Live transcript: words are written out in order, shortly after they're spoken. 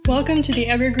Welcome to the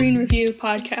Evergreen Review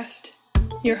podcast.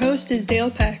 Your host is Dale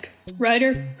Peck,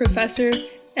 writer, professor,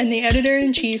 and the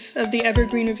editor-in-chief of the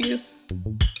Evergreen Review.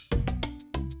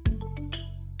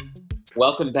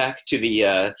 Welcome back to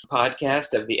the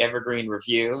podcast of the Evergreen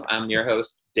Review. I'm your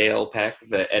host, Dale Peck,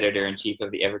 the editor-in-chief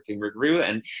of the Evergreen Review,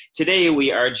 and today we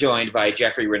are joined by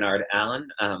Jeffery Renard Allen,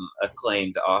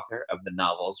 acclaimed author of the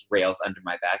novels Rails Under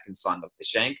My Back and Song of the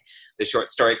Shank, the short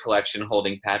story collection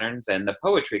Holding Patterns, and the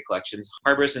poetry collections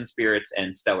Harbors and Spirits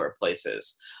and Stellar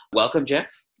Places. Welcome,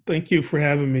 Jeff. Thank you for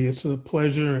having me. It's a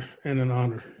pleasure and an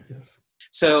honor. Yes.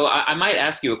 So I might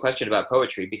ask you a question about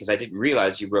poetry because I didn't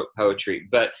realize you wrote poetry,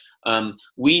 but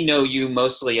we know you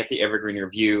mostly at the Evergreen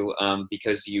Review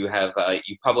because you have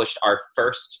you published our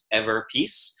first ever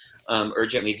piece,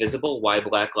 Urgently Visible, Why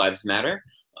Black Lives Matter,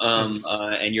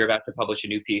 and you're about to publish a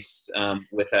new piece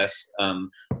with us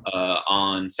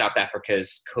on South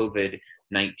Africa's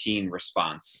COVID-19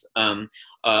 response.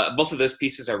 Both of those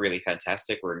pieces are really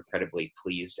fantastic. We're incredibly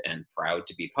pleased and proud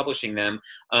to be publishing them.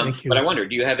 Thank you. But I wonder,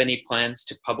 do you have any plans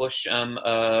to publish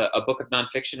a book of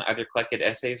nonfiction, either collected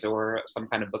essays or some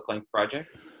kind of book-length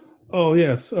project? Oh,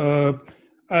 yes.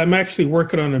 I'm actually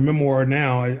working on a memoir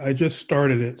now. I just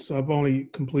started it, so I've only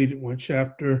completed one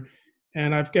chapter.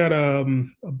 And I've got a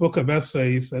book of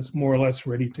essays that's more or less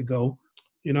ready to go.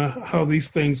 You know how these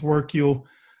things work.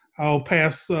 I'll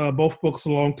pass both books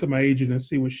along to my agent and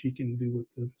see what she can do with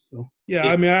them. So, yeah,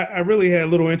 I mean, I really had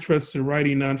little interest in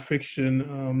writing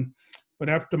nonfiction. But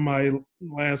after my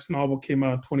last novel came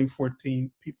out in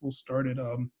 2014, people started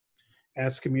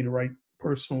asking me to write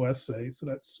personal essays. So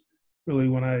that's really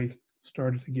when I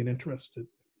started to get interested.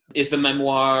 Is the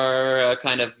memoir a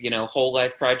kind of, whole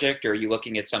life project, or are you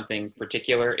looking at something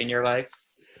particular in your life?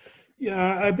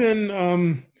 Yeah, I've been,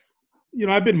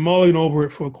 I've been mulling over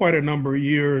it for quite a number of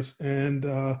years. And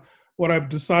what I've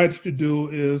decided to do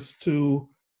is to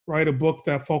write a book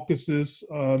that focuses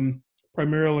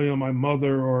primarily on my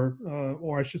mother,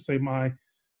 or I should say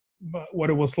what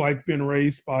it was like being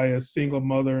raised by a single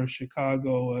mother in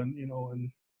Chicago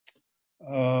and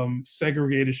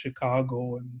segregated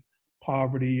Chicago and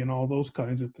poverty and all those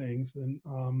kinds of things. And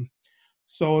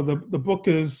so the book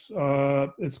is,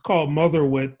 it's called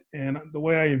Motherwit. And the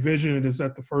way I envision it is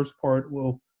that the first part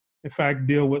will, in fact,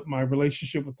 deal with my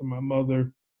relationship with my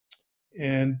mother.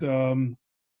 And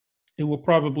it will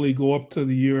probably go up to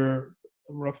the year,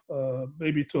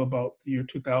 maybe to about the year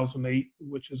 2008,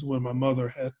 which is when my mother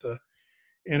had to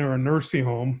enter a nursing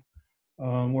home,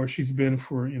 where she's been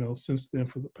for, since then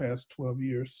for the past 12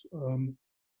 years.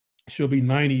 She'll be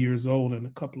 90 years old in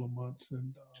a couple of months.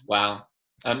 And wow.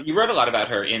 You wrote a lot about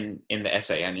her in the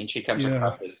essay. I mean, she comes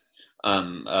across as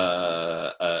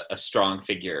a strong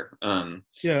figure. To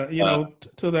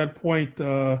that point,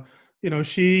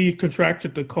 she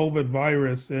contracted the COVID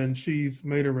virus and she's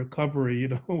made a recovery.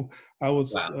 I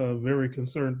was very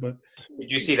concerned. But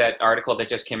did you see that article that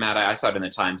just came out? I saw it in the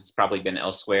Times. It's probably been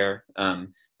elsewhere.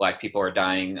 Black people are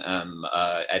dying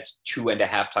at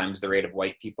 2.5 times the rate of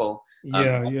white people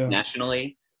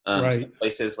nationally. Right. Some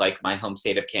places like my home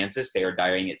state of Kansas, they are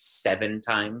dying at 7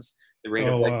 times the rate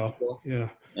of white people. Yeah.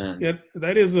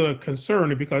 That is a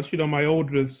concern because, my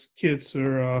oldest kids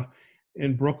are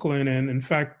in Brooklyn, and in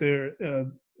fact, they're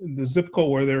the zip code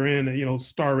where they're in,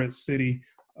 Starrett City.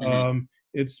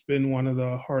 It's been one of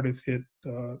the hardest hit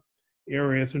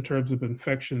areas in terms of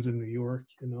infections in New York.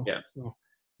 So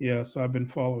I've been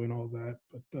following all that,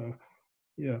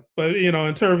 but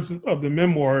in terms of the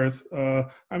memoirs,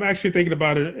 I'm actually thinking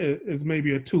about it as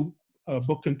maybe a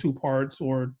book in 2 parts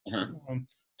or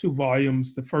 2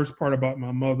 volumes. The first part about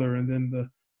my mother, and then the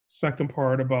second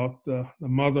part about the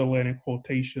motherland in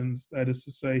quotations. That is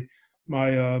to say,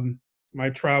 my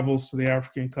travels to the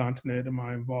African continent and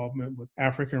my involvement with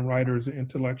African writers and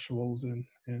intellectuals and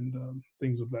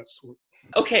things of that sort.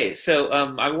 Okay, so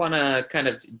I want to kind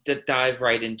of dive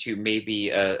right into maybe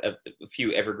a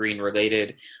few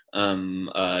Evergreen-related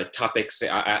topics,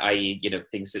 i.e.,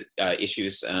 things,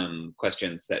 issues,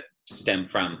 questions that stem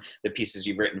from the pieces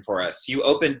you've written for us. You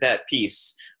opened that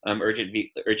piece,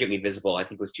 Urgently Visible, I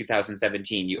think it was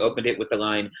 2017. You opened it with the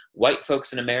line, "White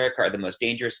folks in America are the most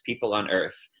dangerous people on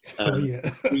earth." 3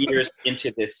 years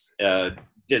into this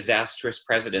disastrous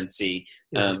presidency,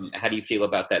 how do you feel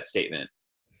about that statement?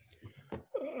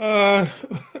 Well,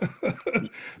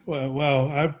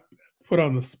 I put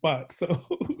on the spot, so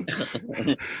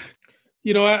I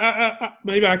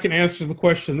maybe I can answer the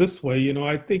question this way.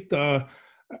 I think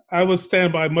I would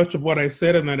stand by much of what I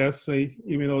said in that essay,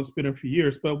 even though it's been a few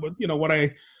years. But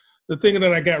the thing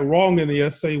that I got wrong in the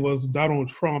essay was Donald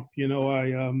Trump.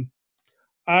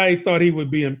 I thought he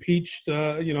would be impeached.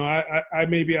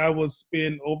 Maybe I was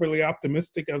being overly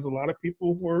optimistic, as a lot of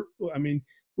people were. I mean,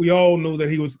 we all knew that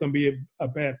he was going to be a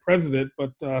bad president,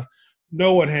 but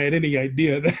no one had any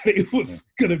idea that he was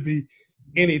going to be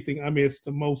anything. I mean, it's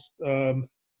the most,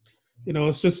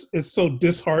 it's so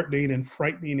disheartening and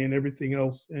frightening and everything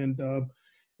else. And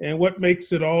what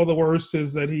makes it all the worse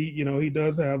is that he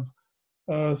does have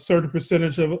a certain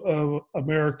percentage of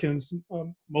Americans,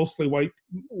 mostly white,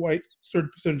 certain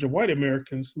percentage of white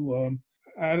Americans who,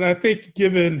 and I think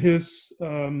given his,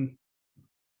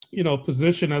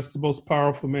 position as the most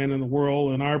powerful man in the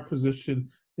world, and our position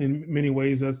in many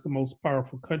ways as the most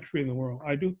powerful country in the world,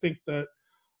 I do think that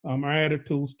our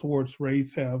attitudes towards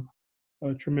race have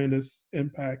a tremendous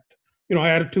impact.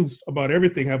 Attitudes about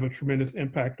everything have a tremendous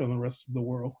impact on the rest of the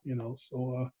world.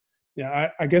 So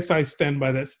I guess I stand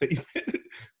by that statement.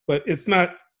 But it's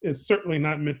certainly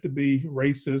not meant to be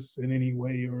racist in any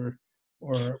way or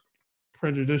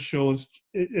prejudicial.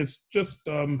 It's just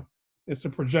it's a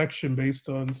projection based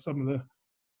on some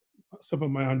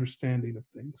of my understanding of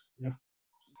things. Yeah.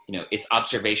 It's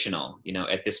observational,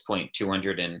 at this point,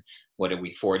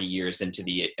 40 years into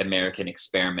the American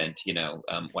experiment,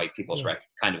 white people's record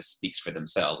kind of speaks for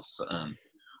themselves.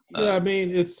 I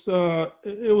mean,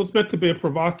 it was meant to be a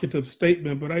provocative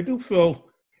statement, but I do feel,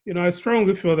 I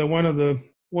strongly feel that one of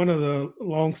the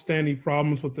long-standing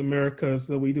problems with America is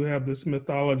that we do have this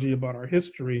mythology about our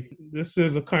history. This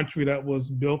is a country that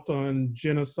was built on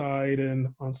genocide and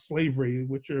on slavery,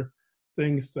 which are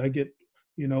things that get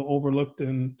overlooked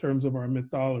in terms of our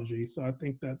mythology. So I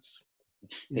think that's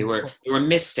they were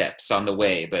missteps on the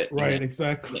way, but right,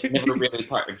 exactly. Never really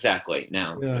exactly.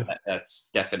 No, yeah. So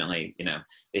that's definitely the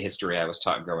history I was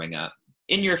taught growing up.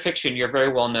 In your fiction, you're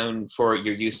very well known for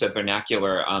your use of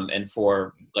vernacular and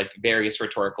for various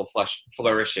rhetorical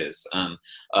flourishes,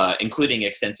 including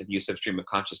extensive use of stream of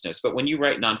consciousness. But when you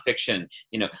write nonfiction,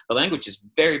 the language is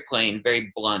very plain, very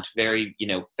blunt, very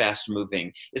fast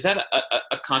moving. Is that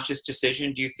a conscious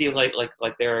decision? Do you feel like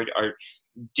there are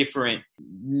different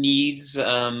needs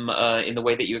in the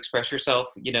way that you express yourself,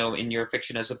 in your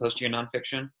fiction as opposed to your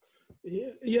nonfiction?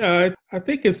 Yeah, I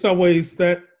think in some ways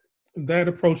that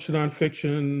approach to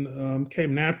nonfiction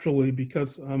came naturally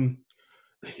because, I'm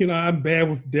bad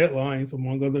with deadlines,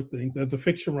 among other things. As a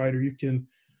fiction writer, you can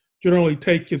generally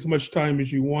take as much time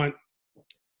as you want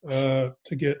to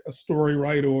get a story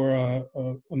right or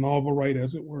a novel right,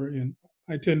 as it were. And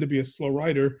I tend to be a slow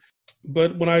writer.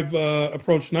 But when I've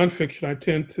approached nonfiction, I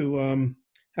tend to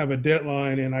have a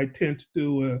deadline, and I tend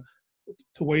to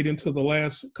wait until the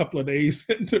last couple of days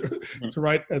to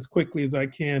write as quickly as I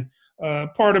can.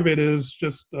 Part of it is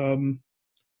just,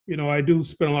 I do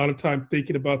spend a lot of time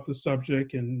thinking about the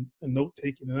subject and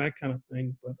note-taking and that kind of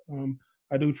thing, but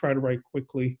I do try to write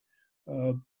quickly.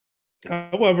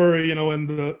 However, in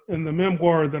the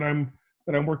memoir that I'm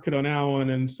working on now,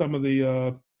 and in some of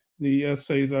the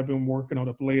essays I've been working on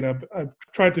of late, I've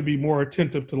tried to be more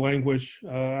attentive to language.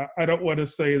 I don't want to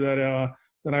say that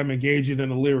I'm engaging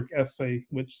in a lyric essay,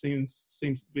 which seems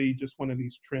to be just one of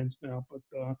these trends now. But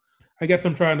I guess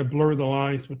I'm trying to blur the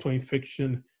lines between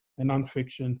fiction and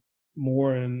nonfiction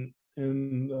more in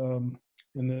the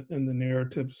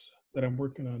narratives that I'm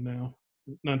working on now,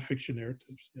 nonfiction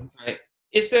narratives. Yes. Right.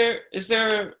 Is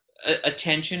there a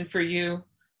tension for you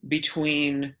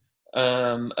between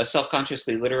a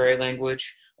self-consciously literary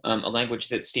language, a language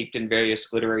that's steeped in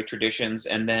various literary traditions,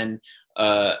 and then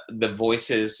the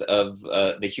voices of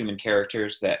the human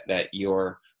characters that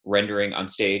you're rendering on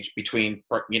stage, between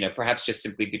perhaps just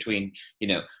simply between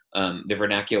the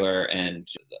vernacular and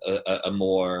a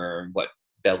more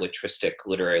belletristic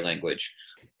literary language?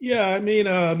 Yeah, I mean,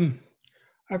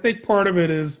 I think part of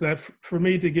it is that for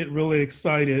me to get really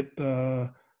excited,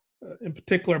 in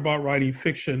particular about writing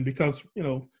fiction, because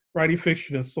writing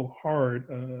fiction is so hard,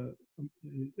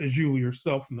 as you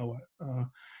yourself know.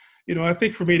 I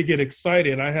think for me to get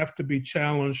excited, I have to be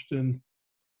challenged and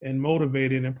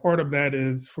motivated, and part of that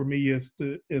is for me is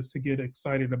to get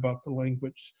excited about the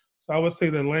language. So I would say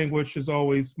that language is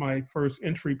always my first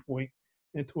entry point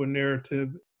into a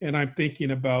narrative, and I'm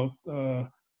thinking about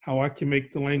how I can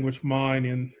make the language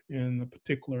mine in a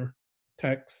particular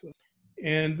text.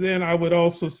 And then I would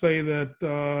also say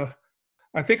that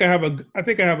I think I have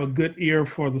a good ear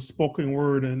for the spoken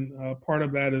word, and part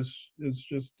of that is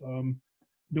just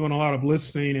doing a lot of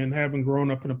listening and having grown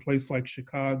up in a place like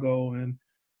Chicago, and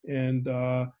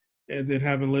then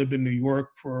having lived in New York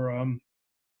for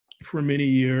many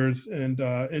years, and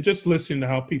just listening to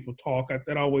how people talk.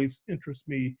 That always interests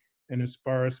me and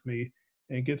inspires me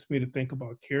and gets me to think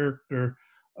about character.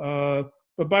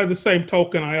 But by the same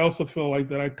token, I also feel like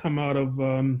that I come out of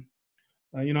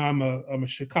I'm a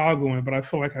Chicagoan, but I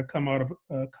feel like I come out of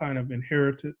a kind of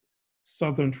inherited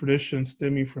Southern tradition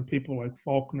stemming from people like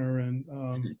Faulkner and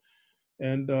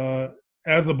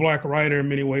as a Black writer, in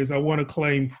many ways, I want to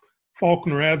claim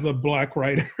Faulkner as a Black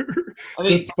writer, I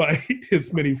mean, despite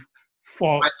his many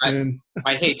faults.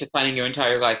 I hate defining your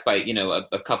entire life by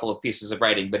a couple of pieces of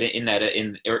writing, but in that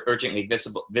urgently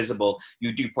visible,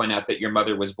 you do point out that your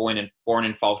mother was born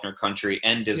in Faulkner country,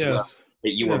 and as well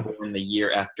that you were born the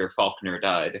year after Faulkner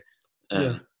died.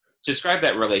 Describe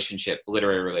that relationship,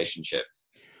 literary relationship.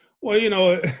 Well,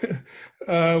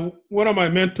 one of my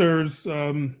mentors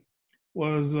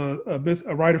was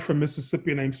a writer from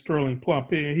Mississippi named Sterling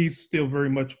Plump. He's still very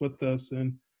much with us,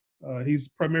 and he's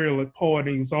primarily a poet,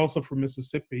 and he was also from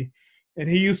Mississippi. And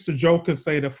he used to joke and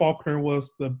say that Faulkner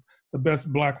was the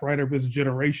best Black writer of his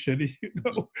generation,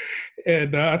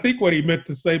 And I think what he meant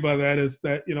to say by that is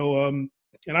that,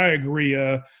 and I agree,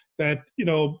 that,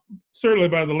 certainly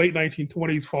by the late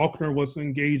 1920s, Faulkner was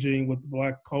engaging with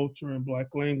Black culture and Black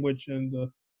language and the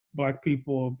Black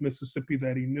people of Mississippi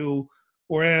that he knew.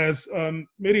 Whereas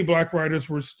many Black writers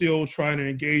were still trying to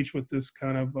engage with this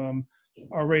kind of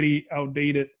already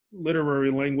outdated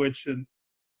literary language and,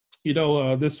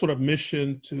 this sort of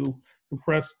mission to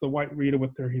impress the white reader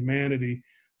with their humanity.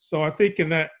 So I think in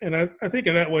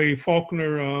that way,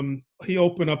 Faulkner, he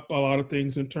opened up a lot of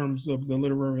things in terms of the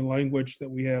literary language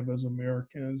that we have as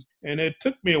Americans. And it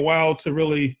took me a while to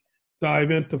really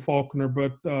dive into Faulkner,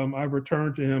 but I've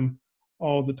returned to him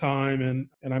all the time, and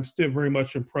I'm still very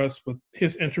much impressed with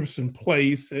his interest in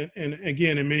place. And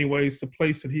again, in many ways, the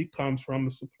place that he comes from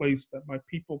is the place that my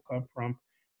people come from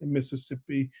in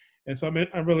Mississippi. And so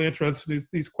I'm really interested in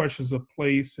these questions of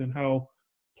place and how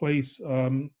place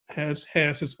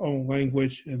has its own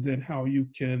language, and then how you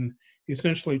can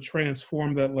essentially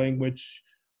transform that language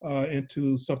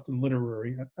into something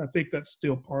literary. I think that's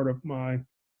still part of my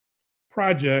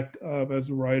project as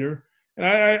a writer. And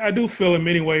I do feel in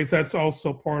many ways that's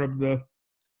also part of that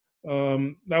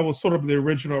was sort of the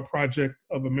original project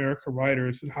of American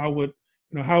writers, and how would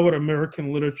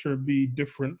American literature be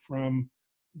different from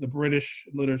the British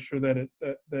literature that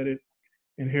it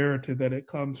inherited, that it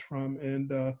comes from.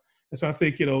 And so I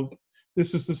think,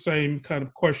 this is the same kind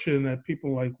of question that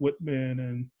people like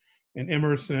Whitman and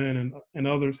Emerson and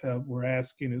others were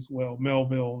asking as well,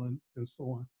 Melville and so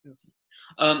on. Yes.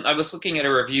 I was looking at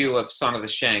a review of Song of the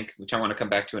Shank, which I want to come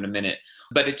back to in a minute,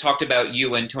 but it talked about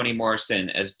you and Toni Morrison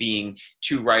as being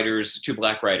two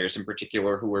Black writers in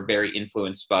particular, who were very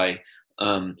influenced by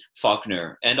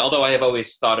Faulkner. And although I have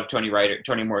always thought of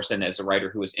Toni Morrison as a writer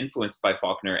who was influenced by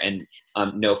Faulkner, and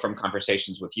know from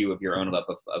conversations with you of your own love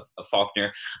of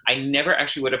Faulkner, I never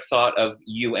actually would have thought of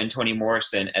you and Toni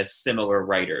Morrison as similar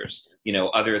writers,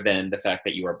 other than the fact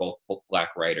that you are both Black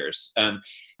writers.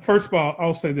 First of all,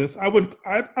 I'll say this. I don't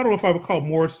know if I would call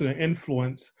Morrison an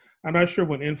influence. I'm not sure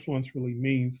what influence really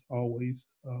means always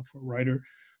for a writer,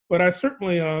 but I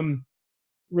certainly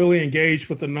really engaged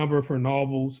with a number of her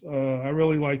novels. I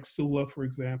really like Sula, for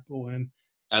example. And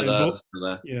I love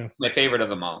Sula. Yeah. My favorite of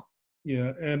them all.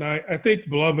 Yeah. And I think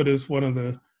Beloved is one of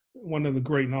the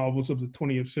great novels of the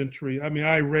 20th century. I mean,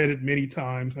 I read it many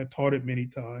times. I taught it many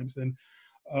times. And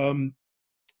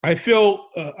I feel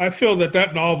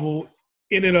that novel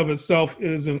in and of itself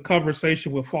is in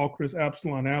conversation with Faulkner's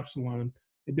Absalom.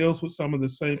 It deals with some of the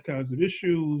same kinds of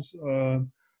issues,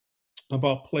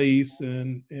 about place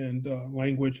and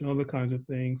language and other kinds of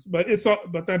things. But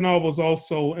that novel is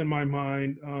also in my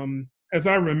mind, as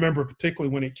I remember,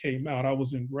 particularly when it came out. I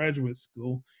was in graduate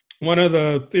school. One of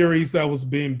the theories that was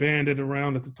being bandied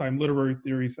around at the time, literary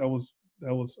theories that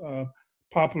was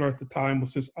popular at the time,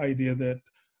 was this idea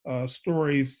that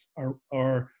stories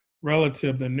are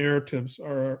relative, the narratives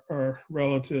are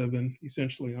relative and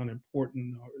essentially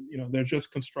unimportant. They're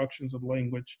just constructions of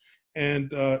language.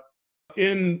 And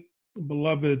in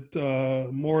Beloved,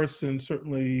 Morrison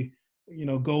certainly,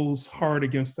 goes hard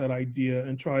against that idea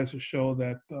and tries to show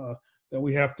that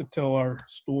we have to tell our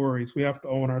stories. We have to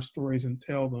own our stories and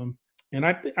tell them. And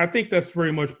I think that's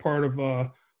very much part of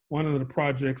one of the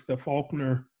projects that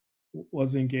Faulkner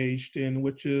was engaged in,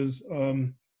 which is,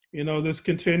 this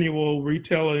continual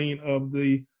retelling of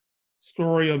the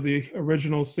story of the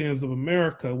original sins of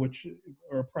America, which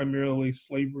are primarily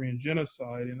slavery and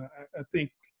genocide. And I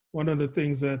think one of the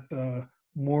things that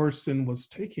Morrison was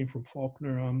taking from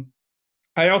Faulkner.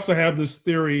 I also have this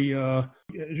theory. As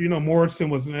you know, Morrison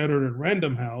was an editor at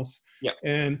Random House,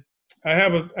 and I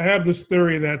have this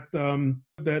theory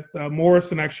that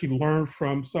Morrison actually learned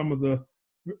from some of the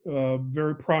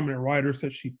very prominent writers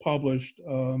that she published.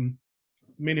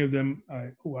 Many of them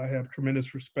who I have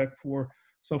tremendous respect for.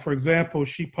 So, for example,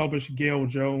 she published Gail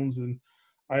Jones and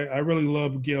I really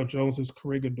love Gail Jones's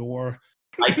Corregidor.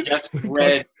 I just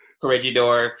read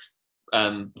Corregidor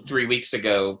 3 weeks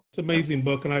ago. It's an amazing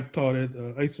book, and I've taught it.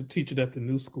 I used to teach it at the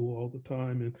New School all the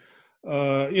time, and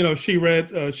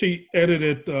she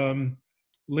edited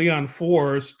Leon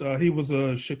Forrest. He was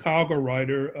a Chicago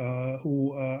writer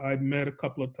who I'd met a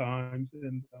couple of times,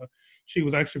 and she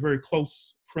was actually very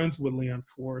close friends with Leon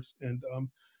Forrest. And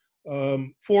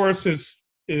Forrest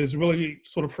is really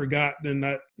sort of forgotten and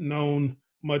not known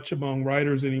much among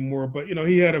writers anymore. But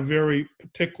he had a very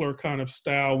particular kind of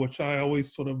style, which I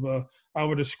always sort of I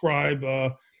would describe.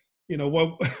 What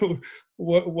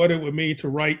it would mean to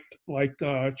write like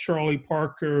Charlie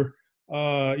Parker.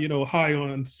 High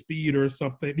on speed or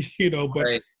something,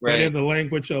 but in the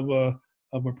language of a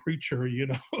preacher,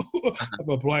 of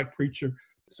a Black preacher.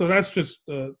 So that's just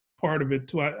part of it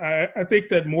too. I think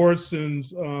that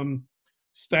Morrison's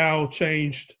style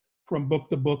changed from book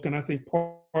to book, and I think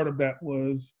part of that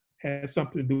had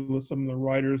something to do with some of the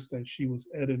writers that she was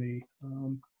editing.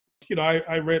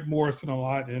 I read Morrison a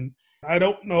lot, and I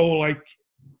don't know like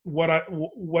what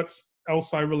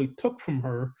else I really took from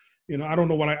her. I don't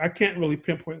know I can't really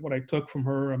pinpoint what I took from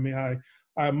her. I mean, I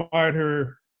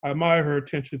admired her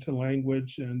attention to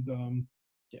language and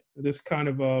this kind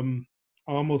of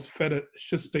almost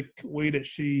fetishistic way that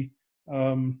she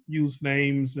used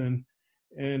names and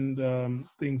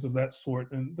things of that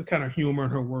sort, and the kind of humor in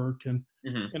her work, and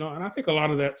and I think a lot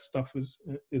of that stuff is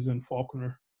in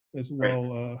Faulkner as well.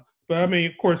 Right. But I mean,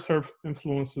 of course, her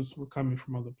influences were coming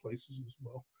from other places as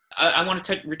well. I want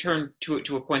to return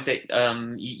to a point that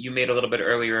you made a little bit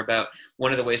earlier about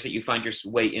one of the ways that you find your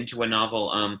way into a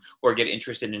novel or get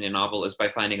interested in a novel is by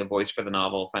finding a voice for the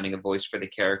novel, finding a voice for the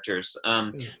characters.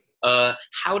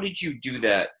 How did you do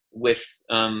that with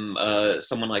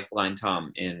someone like Blind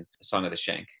Tom in Song of the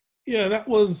Shank? Yeah, that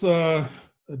was a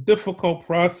difficult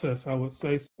process, I would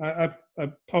say. I've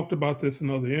talked about this in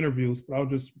other interviews, but I'll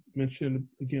just mention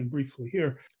it again briefly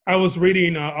here. I was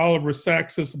reading Oliver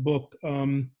Sacks's book,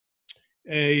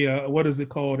 what is it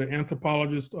called? An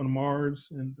Anthropologist on Mars.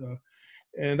 And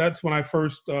that's when I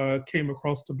first came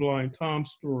across the Blind Tom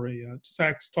story.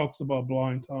 Sacks talks about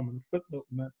Blind Tom in a footnote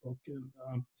in that book.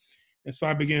 And so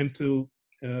I began to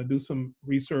do some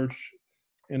research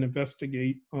and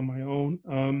investigate on my own.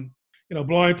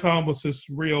 Blind Tom was this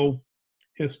real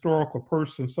historical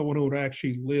person, someone who had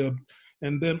actually lived.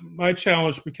 And then my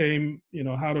challenge became,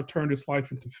 how to turn his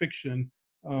life into fiction.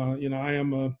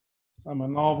 I'm a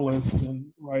novelist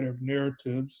and writer of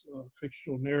narratives,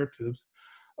 fictional narratives.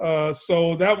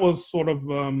 So that was sort of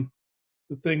the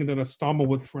thing that I stumbled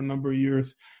with for a number of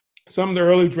years. Some of the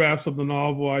early drafts of the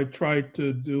novel, I tried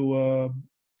to do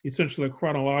essentially a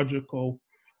chronological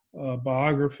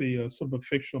biography, sort of a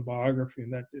fictional biography,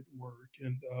 and that didn't work.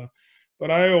 But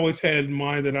I always had in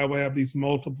mind that I would have these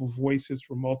multiple voices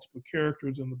for multiple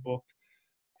characters in the book.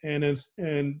 And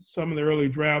in some of the early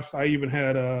drafts, I even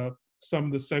had some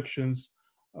of the sections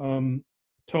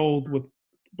told with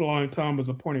Blind Tom as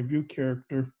a point of view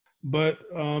character. But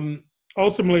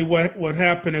ultimately, what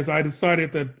happened is I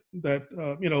decided that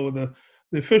the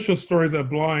official stories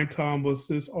that Blind Tom was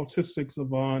this autistic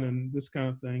savant and this kind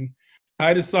of thing.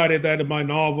 I decided that in my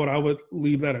novel, I would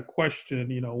leave that a question.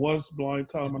 Was Blind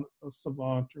Tom a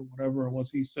savant or whatever, or was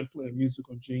he simply a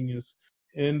musical genius?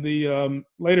 In the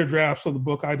later drafts of the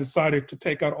book, I decided to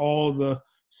take out all the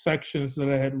sections that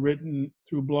I had written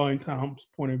through Blind Tom's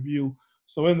point of view.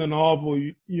 So in the novel,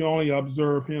 you only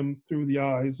observe him through the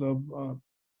eyes of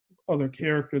other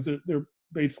characters. There are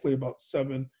basically about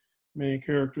 7 main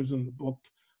characters in the book.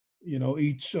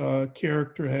 Each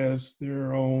character has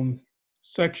their own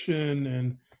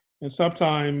section, and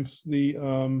sometimes the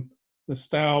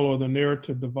style or the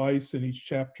narrative device in each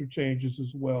chapter changes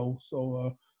as well.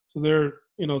 So there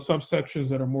are some sections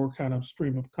that are more kind of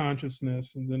stream of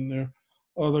consciousness, and then there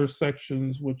are other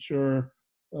sections which are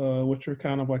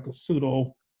kind of like a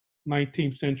pseudo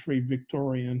 19th century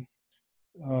Victorian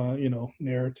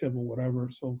narrative or whatever.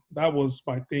 So that was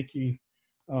my thinking.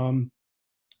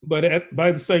 But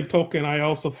by the same token, I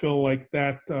also feel like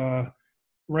that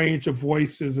range of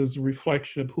voices is a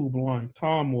reflection of who Blind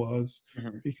Tom was,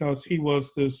 because he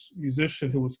was this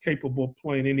musician who was capable of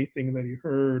playing anything that he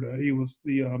heard. He was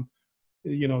the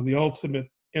ultimate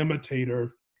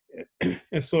imitator.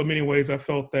 And so in many ways, I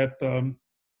felt that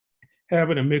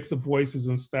having a mix of voices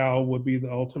and style would be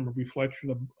the ultimate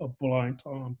reflection of Blind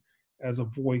Tom as a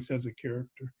voice, as a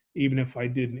character, even if I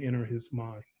didn't enter his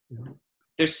mind.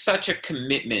 there's such a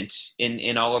commitment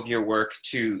in all of your work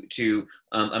to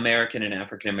American and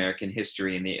African American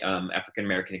history and the African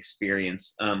American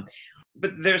experience.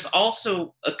 But there's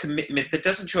also a commitment that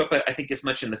doesn't show up, I think, as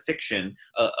much in the fiction,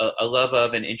 a love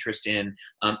of and interest in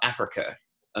Africa.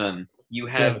 You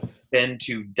have been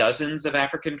to dozens of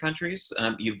African countries.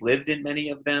 You've lived in many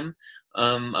of them,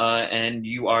 and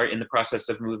you are in the process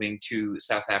of moving to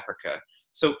South Africa.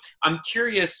 So I'm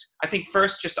curious, I think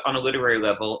first, just on a literary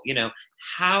level,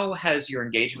 how has your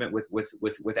engagement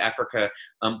with Africa,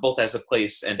 both as a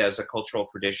place and as a cultural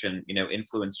tradition,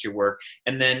 influenced your work,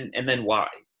 and then why?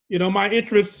 My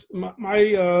interest,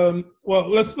 well,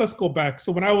 let's go back.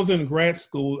 So when I was in grad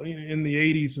school in the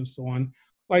 80s and so on,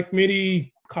 like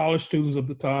many college students of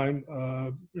the time,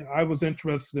 I was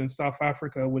interested in South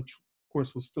Africa, which of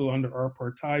course was still under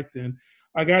apartheid then.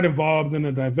 I got involved in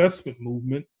the divestment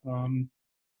movement.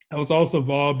 I was also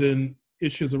involved in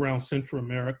issues around Central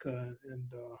America and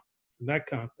that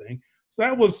kind of thing. So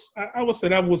I would say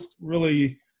that was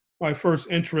really my first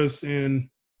interest in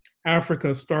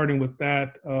Africa, starting with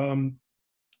that. And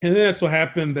then it so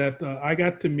happened that I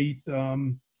got to meet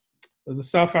the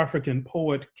South African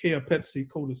poet Keapetse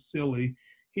Kodisile.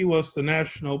 He was the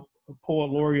National Poet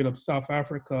Laureate of South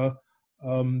Africa.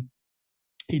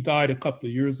 He died a couple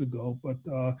of years ago, but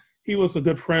he was a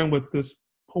good friend with this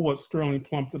poet Sterling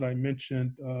Plump that I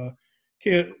mentioned.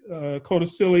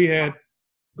 Kodisile had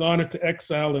gone into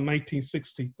exile in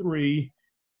 1963,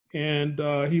 and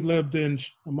he lived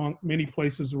among many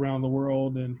places around the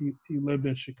world, and he lived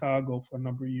in Chicago for a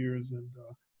number of years, and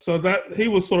so that he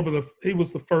was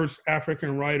the first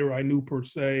African writer I knew per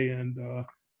se, and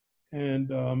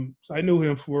so I knew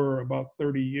him for about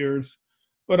 30 years,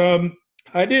 but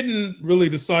I didn't really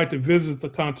decide to visit the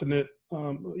continent.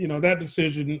 That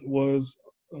decision was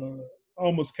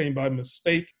almost came by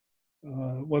mistake.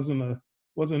 Wasn't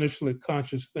initially a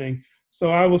conscious thing. So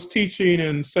I was teaching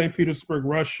in St. Petersburg,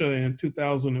 Russia in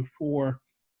 2004,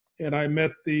 and I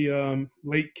met the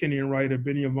late Kenyan writer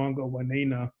Binyavanga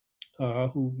Wanena,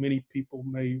 who many people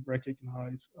may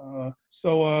recognize.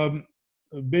 So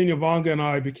Binyavanga and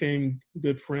I became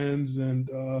good friends, and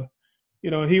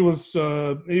he was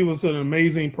an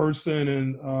amazing person,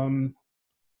 and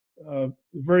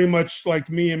very much like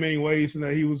me in many ways, in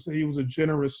that he was a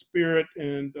generous spirit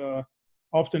and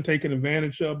often taken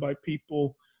advantage of by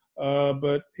people.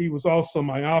 But he was also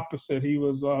my opposite. He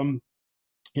was,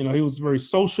 he was a very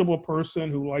sociable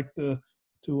person who liked to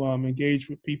engage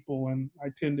with people, and I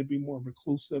tend to be more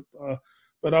reclusive.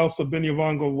 But also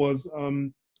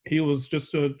Binyavanga he was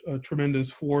just a tremendous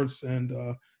force, and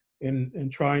in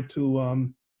trying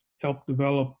to help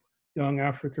develop young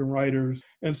African writers.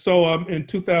 And so in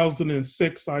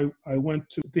 2006, I went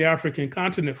to the African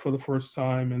continent for the first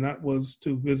time, and that was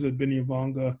to visit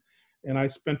Binyavanga. And I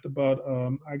spent about,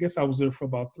 I guess I was there for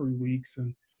about 3 weeks.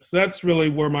 And so that's really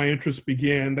where my interest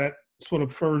began, that sort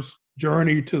of first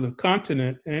journey to the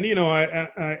continent. And,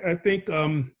 I think,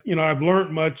 I've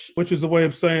learned much, which is a way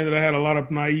of saying that I had a lot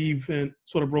of naive and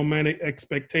sort of romantic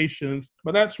expectations,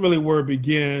 but that's really where it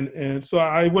began. And so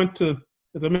I went to,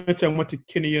 as I mentioned, I went to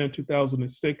Kenya in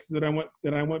 2006. Then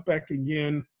I went back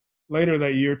again later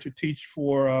that year to teach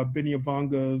for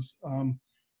Binyavanga's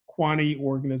Kwani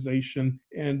organization.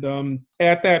 And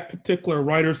at that particular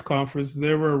writers' conference,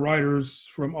 there were writers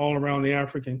from all around the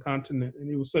African continent.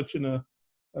 And it was such an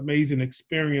amazing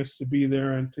experience to be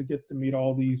there and to get to meet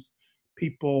all these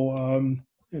people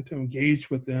and to engage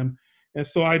with them. And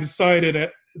so I decided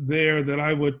there that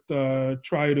I would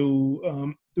try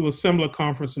to do a similar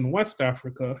conference in West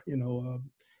Africa,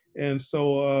 and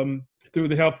so through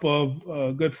the help of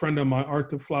a good friend of mine,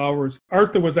 Arthur Flowers.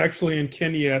 Arthur was actually in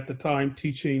Kenya at the time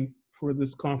teaching for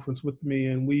this conference with me,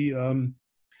 and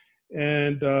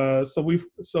so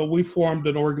we formed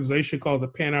an organization called the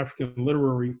Pan-African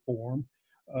Literary Forum.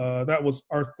 That was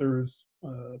Arthur's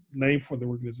name for the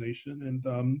organization,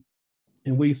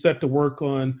 and we set to work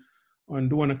on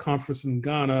doing a conference in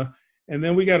Ghana. And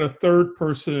then we got a third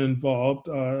person involved,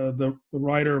 the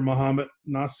writer Muhammad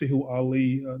Nasihu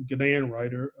Ali, a Ghanaian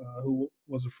writer who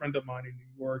was a friend of mine in New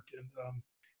York.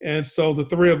 And so the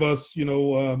three of us,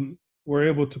 were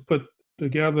able to put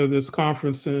together this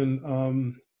conference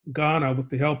in Ghana with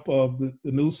the help of the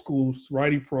New School's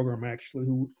writing program, actually,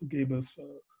 who gave us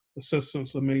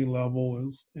assistance at many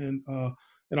levels, and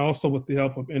also with the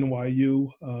help of NYU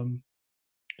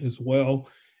as well.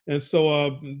 And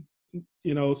so,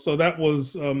 so that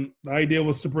was, the idea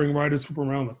was to bring writers from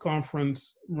around the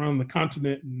conference, around the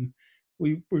continent, and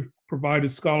we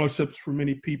provided scholarships for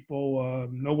many people.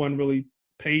 No one really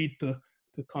paid to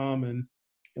come, and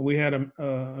And we had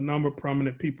a number of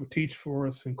prominent people teach for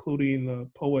us, including the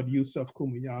poet Yusuf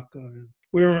Kumayaka. And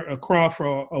we were in Accra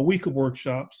for a week of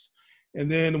workshops.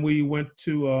 And then we went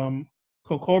to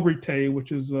Kokobrite,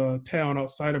 which is a town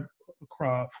outside of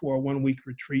Accra, for a 1-week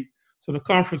retreat. So the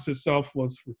conference itself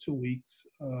was for 2 weeks.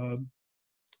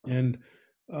 And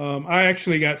I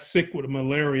actually got sick with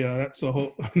malaria. That's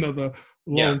another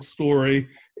long story.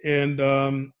 And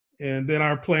then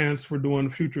our plans for doing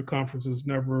future conferences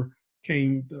never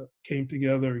came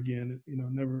together again.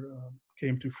 Never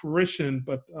came to fruition.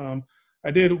 But I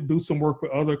did do some work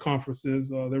with other conferences.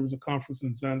 There was a conference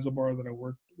in Zanzibar that I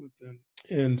worked with,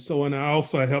 and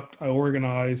I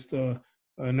organized a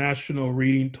national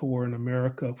reading tour in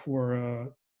America for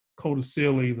Kota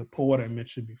Sili, the poet I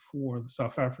mentioned before, the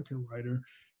South African writer.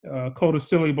 Kota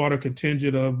Sili brought a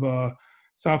contingent of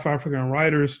South African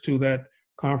writers to that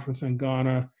conference in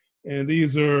Ghana. And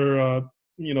these are,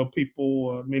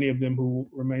 people, many of them who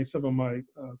remain some of my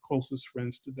closest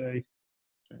friends today.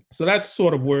 So that's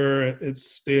sort of where it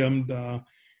stemmed.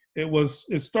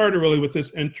 It started really with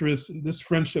this interest, this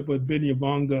friendship with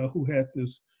Binyavanga, who had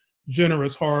this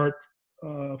generous heart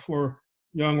for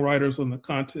young writers on the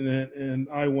continent, and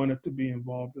I wanted to be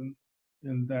involved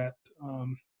in that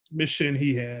mission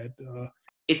he had.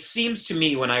 It seems to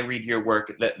me when I read your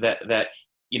work that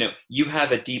you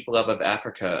have a deep love of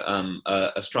Africa,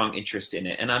 a strong interest in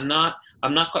it, and I'm not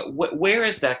quite. Where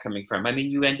is that coming from? I mean,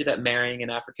 you ended up marrying an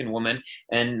African woman,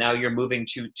 and now you're moving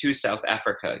to South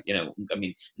Africa. I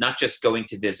mean, not just going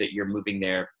to visit, you're moving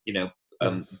there. The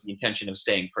intention of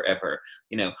staying forever.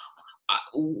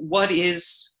 What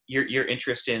is your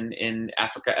interest in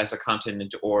Africa as a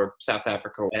continent or South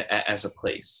Africa as a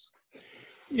place?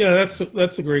 Yeah,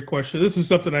 that's a great question. This is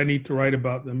something I need to write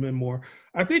about in the memoir.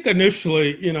 I think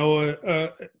initially,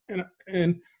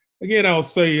 and again, I'll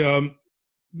say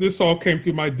this all came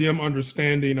through my dim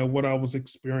understanding of what I was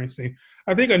experiencing.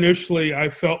 I think initially I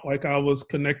felt like I was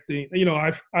connecting.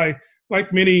 I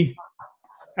like many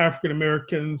African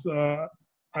Americans,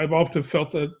 I've often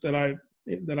felt that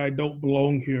I don't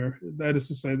belong here. That is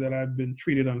to say that I've been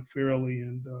treated unfairly,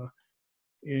 and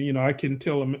I can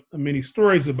tell many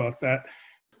stories about that.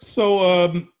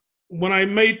 So when I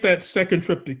made that second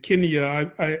trip to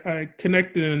Kenya, I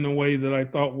connected in a way that I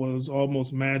thought was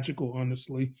almost magical,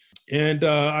 honestly. And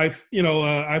I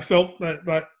felt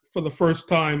that for the first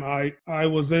time, I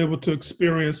was able to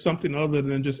experience something other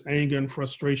than just anger and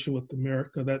frustration with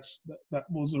America. That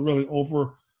was a really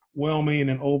overwhelming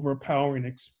and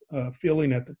overpowering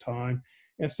feeling at the time.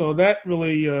 And so that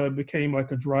really became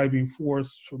like a driving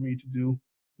force for me to do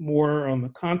more on the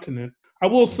continent. I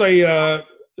will say,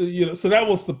 so that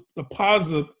was the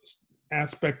positive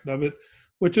aspect of it,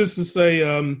 which is to say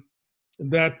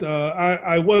that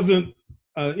I wasn't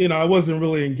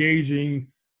really engaging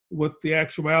with the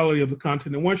actuality of the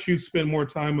continent. Once you spend more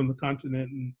time on the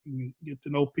continent and you get to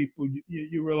know people,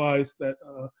 you realize that,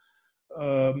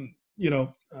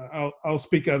 I'll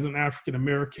speak as an African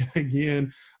American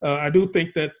again. I do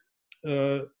think that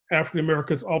African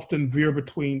Americans often veer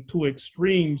between two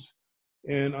extremes,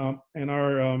 and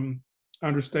our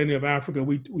understanding of Africa.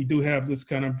 We do have this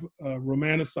kind of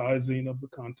romanticizing of the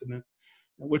continent,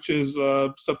 which is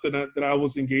something that I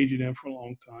was engaging in for a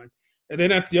long time. And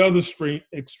then at the other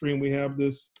extreme, we have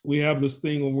this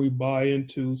thing when we buy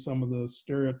into some of the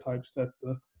stereotypes that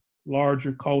the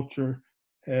larger culture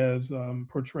has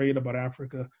portrayed about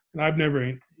Africa. And I've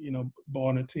never,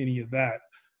 bought into any of that.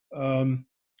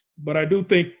 But I do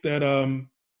think that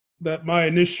that my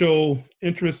initial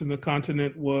interest in the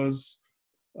continent was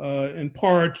in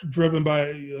part driven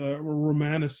by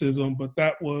romanticism, but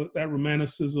that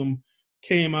romanticism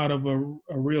came out of a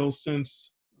real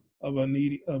sense of a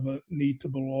need to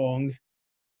belong,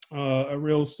 a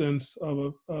real sense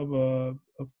of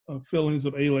feelings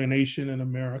of alienation in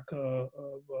America,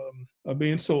 of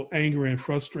being so angry and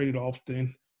frustrated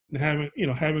often, and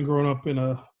having grown up in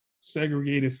a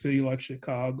segregated city like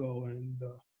Chicago, and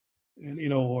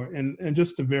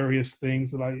just the various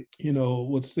things that I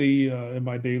would see in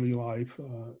my daily life.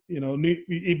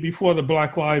 Before the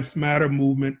Black Lives Matter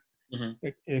movement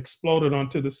exploded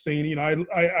onto the scene,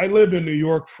 I lived in New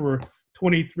York for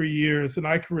 23 years, and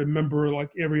I can remember like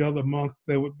every other month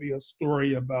there would be a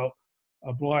story about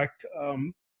a black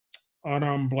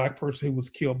unarmed black person who was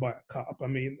killed by a cop. I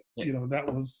mean,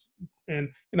 that was, and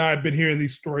I had been hearing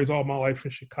these stories all my life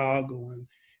in Chicago,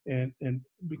 and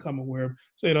become aware of.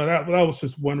 So that was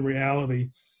just one reality.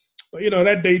 But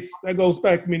that goes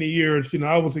back many years.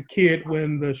 I was a kid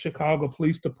when the Chicago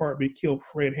Police Department killed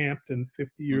Fred Hampton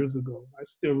 50 years ago. I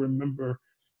still remember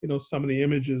some of the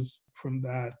images from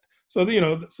that. So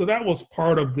so that was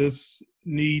part of this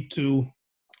need to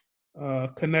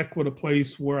connect with a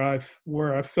place where I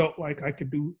felt like I could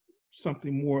do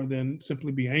something more than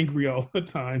simply be angry all the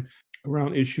time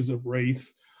around issues of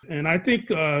race. And I think,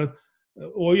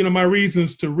 my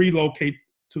reasons to relocate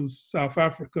to South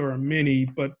Africa are many,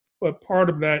 but part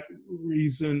of that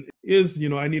reason is,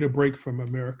 I need a break from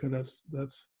America.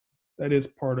 That is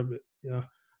part of it. Yeah.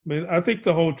 I mean, I think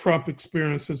the whole Trump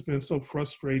experience has been so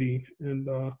frustrating and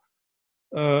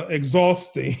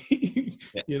exhausting,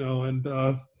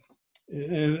 Yeah.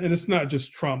 And it's not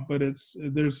just Trump, but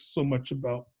there's so much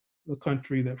about the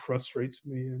country that frustrates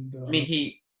me. And I mean,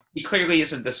 he clearly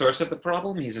isn't the source of the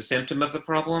problem. He's a symptom of the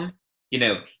problem.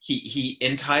 He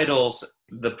entitles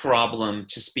the problem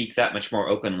to speak that much more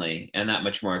openly and that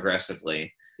much more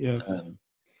aggressively. Yes.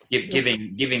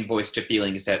 Giving voice to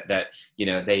feelings that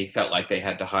they felt like they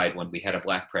had to hide when we had a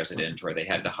black president, or they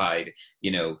had to hide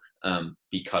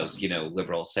because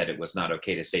liberals said it was not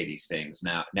okay to say these things.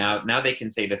 Now they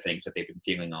can say the things that they've been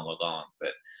feeling all along,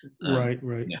 but right.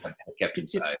 Have kept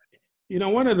inside.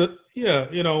 One of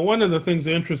the things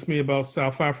that interests me about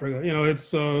South Africa,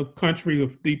 it's a country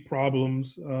of deep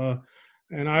problems,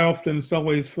 and I often, in some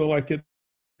ways, feel like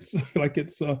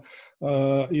it's an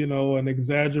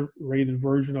exaggerated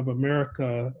version of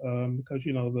America, because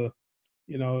the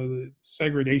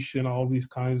segregation, all these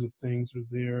kinds of things are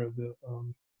there, the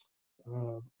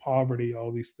poverty,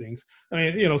 all these things.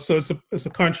 I mean, so it's a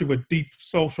country with deep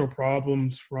social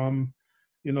problems, from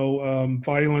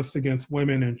violence against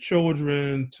women and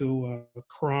children to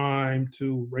crime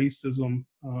to racism,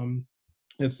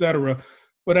 etc.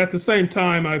 But at the same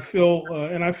time, I feel,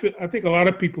 I think a lot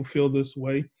of people feel this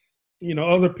way.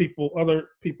 Other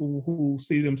people who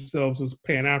see themselves as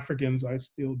Pan-Africans, I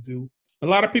still do. A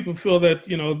lot of people feel that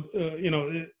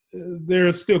there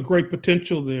is still great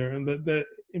potential there, and that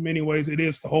in many ways it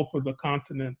is the hope of the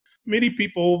continent. Many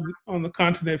people on the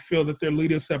continent feel that their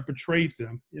leaders have betrayed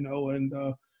them,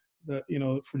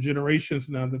 for generations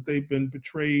now, that they've been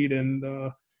betrayed, and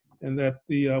that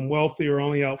the wealthy are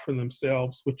only out for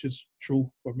themselves, which is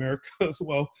true for America as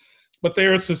well. But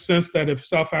there is a sense that if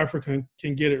South Africa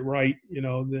can get it right,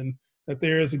 then that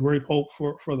there is a great hope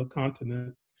for the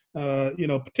continent.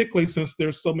 Particularly since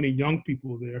there's so many young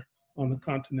people there on the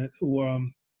continent who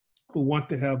want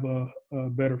to have a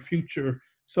better future.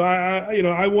 So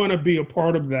I want to be a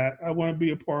part of that. I want to be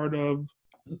a part of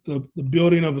the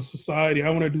building of a society.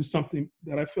 I want to do something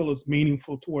that I feel is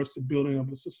meaningful towards the building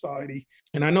of a society.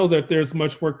 And I know that there's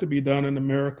much work to be done in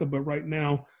America, but right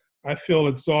now I feel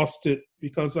exhausted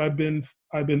because I've been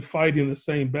fighting the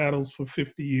same battles for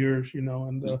 50 years,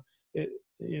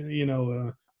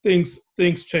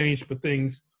 things change, but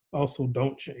things also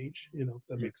don't change, if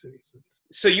that makes any sense.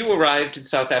 So you arrived in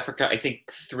South Africa, I think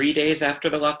 3 days after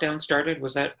the lockdown started.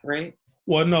 Was that right?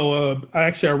 Well, no, I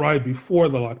actually arrived before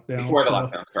the lockdown. Before the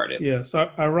lockdown started. Yeah,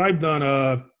 so I arrived on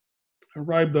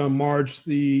March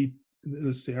the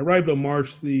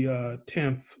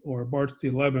 10th or March the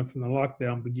 11th, and the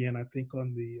lockdown began, I think,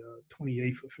 on the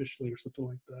 28th officially or something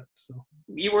like that. So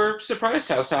you were surprised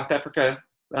how South Africa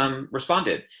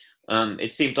responded.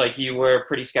 It seemed like you were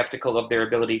pretty skeptical of their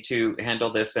ability to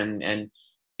handle this, and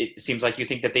it seems like you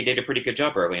think that they did a pretty good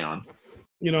job early on.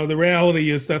 The reality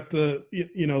is that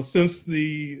since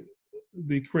the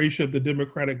creation of the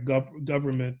democratic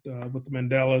government with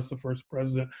Mandela as the first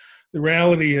president, the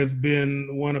reality has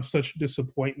been one of such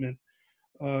disappointment.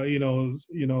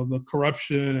 The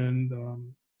corruption and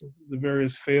the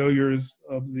various failures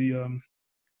of the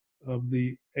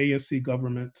ANC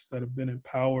governments that have been in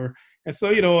power. And so,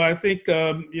 I think,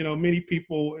 many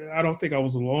people, I don't think I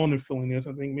was alone in feeling this.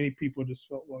 I think many people just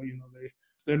felt, well,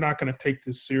 they're not going to take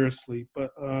this seriously.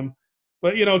 But to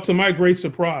my great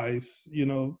surprise,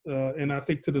 and I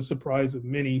think to the surprise of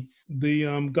many,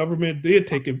 the government did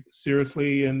take it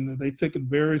seriously, and they took it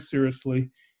very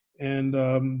seriously. And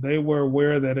they were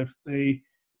aware that if they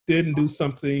didn't do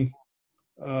something,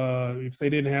 if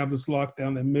they didn't have this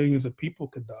lockdown, then millions of people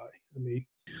could die.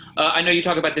 I know you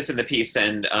talk about this in the piece,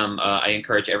 and I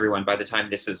encourage everyone, by the time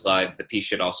this is live, the piece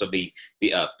should also be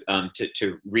up,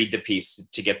 to read the piece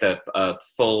to get the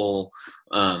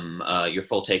your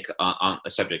full take on the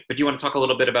subject. But do you want to talk a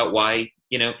little bit about why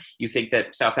you think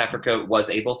that South Africa was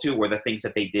able to, or the things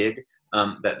that they did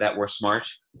that were smart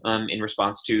in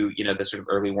response to the sort of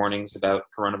early warnings about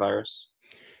coronavirus?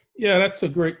 Yeah, that's a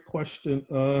great question.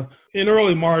 In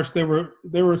early March, there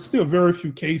were still very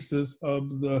few cases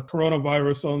of the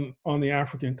coronavirus on the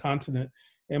African continent,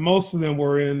 and most of them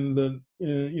were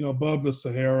above the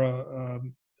Sahara,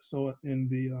 so in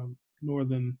the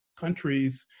northern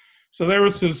countries. So there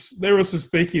was this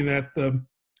thinking that the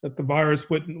virus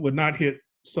would not hit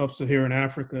sub-Saharan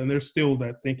Africa, and there's still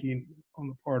that thinking on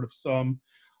the part of some.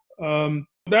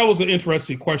 That was an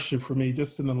interesting question for me,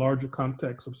 just in the larger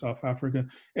context of South Africa.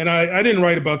 And I didn't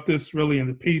write about this really in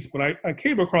the piece, but I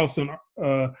came across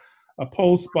a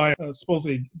post by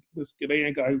supposedly this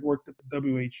Ghanaian guy who worked at the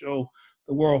WHO,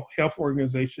 the World Health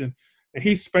Organization. And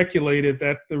he speculated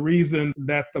that the reason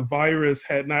that the virus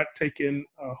had not taken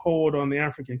a hold on the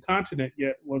African continent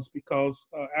yet was because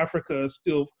Africa is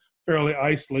still fairly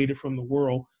isolated from the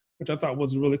world, which I thought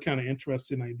was a really kind of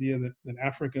interesting idea that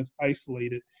Africa is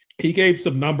isolated. He gave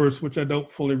some numbers, which I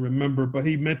don't fully remember, but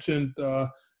he mentioned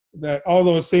that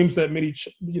although it seems that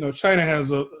China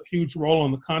has a huge role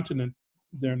on the continent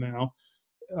there now,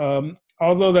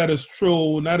 although that is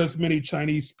true, not as many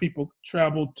Chinese people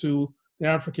travel to the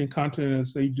African continent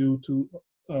as they do to,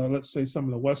 let's say, some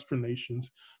of the Western nations.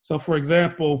 So, for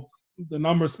example,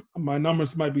 my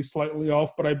numbers might be slightly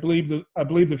off, but I believe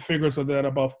the figures are that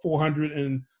about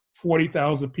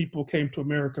 440,000 people came to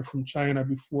America from China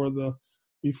before the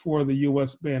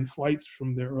U.S. banned flights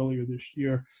from there earlier this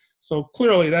year. So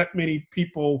clearly, that many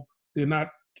people did not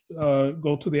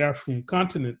go to the African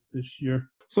continent this year.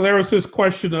 So there was this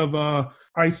question of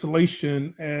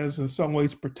isolation as, in some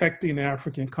ways, protecting the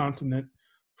African continent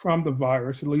from the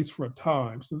virus, at least for a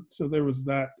time. So there was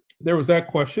that. There was that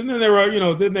question, and there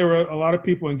were a lot of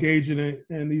people engaging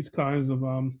in these kinds of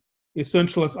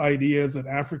essentialist ideas that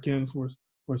Africans were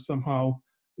somehow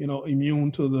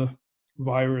immune to the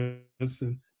virus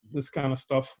and this kind of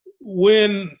stuff.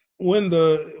 When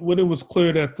it was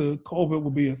clear that the COVID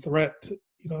would be a threat,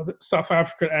 South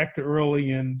Africa acted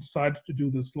early and decided to do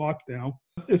this lockdown.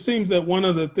 It seems that one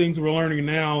of the things we're learning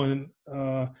now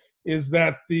is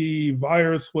that the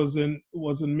virus was in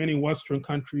many Western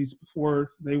countries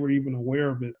before they were even aware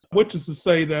of it, which is to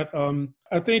say that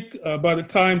I think by the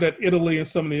time that Italy and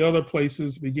some of the other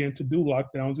places began to do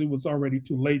lockdowns, it was already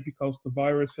too late because the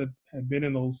virus had been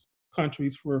in those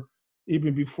countries for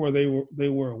even before they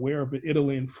were aware of it,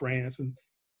 Italy and France. And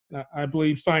I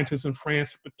believe scientists in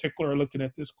France in particular are looking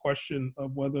at this question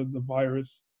of whether the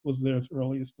virus was there as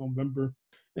early as November.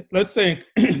 Let's say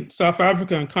South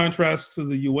Africa, in contrast to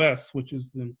the U.S., which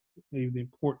is maybe the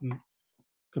important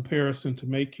comparison to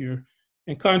make here,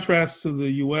 in contrast to the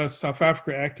U.S., South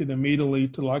Africa acted immediately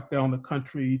to lock down the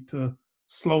country to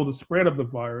slow the spread of the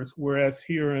virus, whereas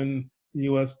here in the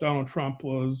U.S., Donald Trump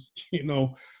was,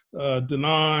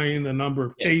 denying the number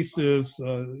of cases,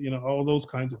 all those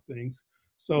kinds of things.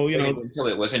 So, until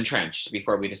it was entrenched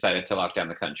before we decided to lock down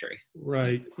the country.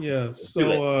 Right. Yeah.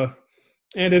 So,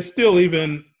 and it's still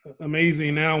even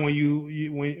amazing now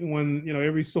when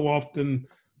every so often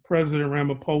President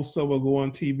Ramaphosa will go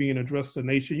on TV and address the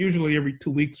nation, usually every 2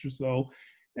 weeks or so,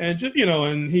 and just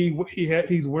and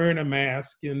he's wearing a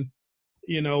mask and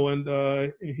he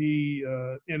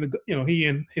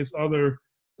and his other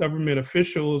government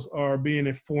officials are being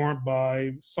informed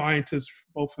by scientists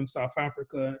both in South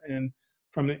Africa and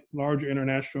from the larger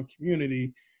international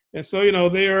community. And so,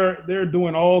 they're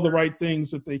doing all the right things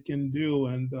that they can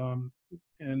do.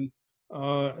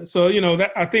 So,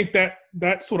 that I think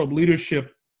that sort of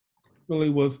leadership really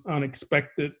was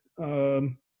unexpected,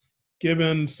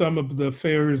 given some of the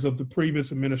failures of the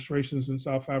previous administrations in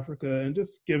South Africa and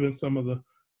just given some of the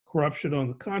corruption on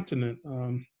the continent.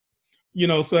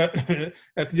 So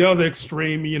at the other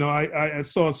extreme, I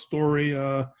saw a story,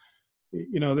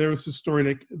 there was a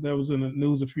story that was in the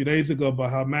news a few days ago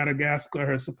about how Madagascar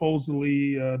had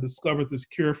supposedly discovered this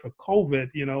cure for COVID,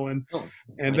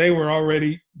 and they were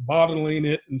already bottling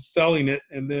it and selling it.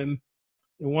 And then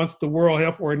once the World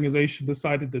Health Organization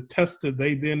decided to test it,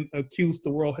 they then accused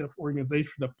the World Health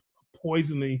Organization of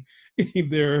poisoning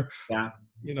their,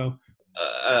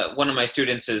 one of my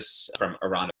students is from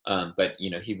Iran, but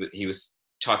he was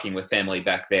talking with family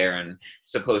back there, and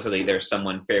supposedly there's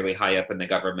someone fairly high up in the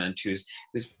government who's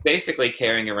basically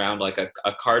carrying around like a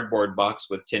cardboard box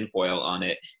with tinfoil on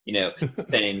it,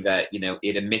 saying that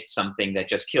it emits something that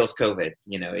just kills COVID.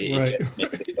 It just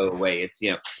makes it go away. It's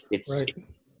right.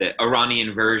 The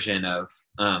Iranian version of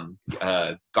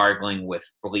gargling with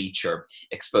bleach or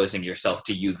exposing yourself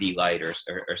to UV light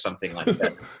or something like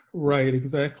that. Right,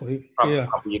 exactly.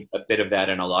 Probably a bit of that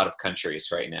in a lot of countries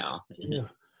right now. Yeah.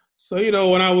 So,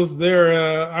 when I was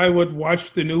there, I would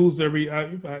watch the news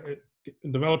I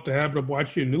developed the habit of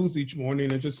watching news each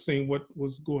morning and just seeing what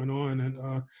was going on.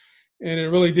 And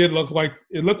it really did look like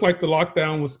the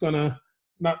lockdown was going to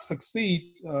not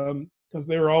succeed because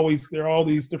there are all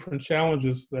these different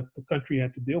challenges that the country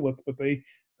had to deal with, but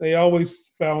they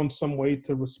always found some way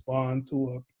to respond to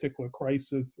a particular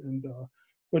crisis, and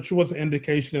which was an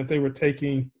indication that they were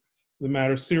taking the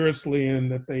matter seriously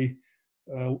and that they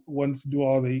wanted to do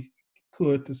all they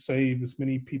could to save as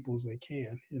many people as they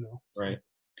can. Right.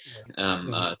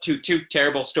 Yeah. Two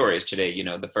terrible stories today.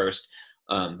 The first,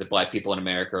 that Black people in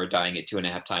America are dying at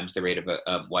 2.5 times the rate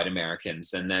of white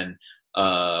Americans, and then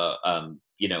a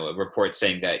report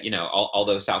saying that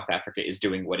although South Africa is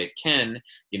doing what it can,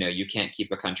 you can't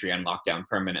keep a country on lockdown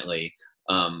permanently,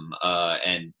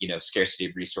 and scarcity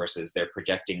of resources. They're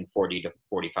projecting 40 to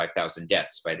 45,000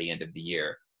 deaths by the end of the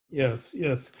year. Yes.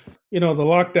 The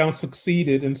lockdown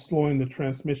succeeded in slowing the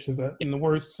transmissions, and the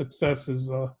word success is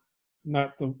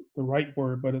not the right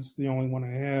word, but it's the only one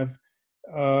I have.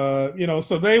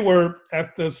 So they were,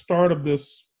 at the start of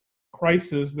this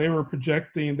crisis, they were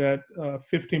projecting that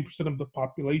 15% of the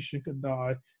population could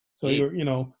die. So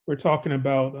we're talking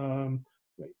about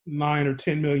 9 or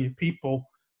 10 million people.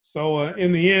 So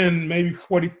in the end, maybe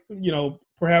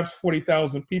perhaps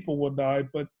 40,000 people will die,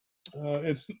 but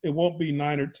it won't be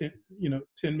 9 or 10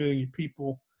 million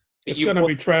people. It's going to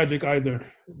be tragic either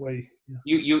way.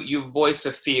 Yeah. You voice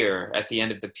a fear at the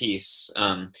end of the piece,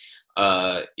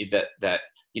 that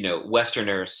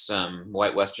Westerners,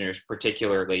 white Westerners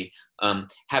particularly,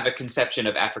 have a conception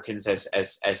of Africans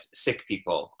as sick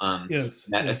people. Yes.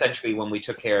 Essentially, when we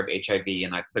took care of HIV,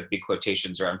 and I put big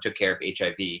quotations around took care of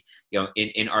HIV,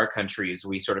 in our countries,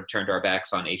 we sort of turned our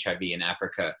backs on HIV in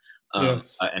Africa, and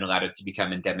allowed it to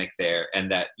become endemic there, and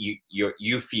that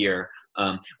you fear.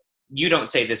 You don't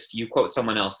say this, you quote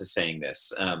someone else as saying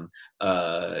this,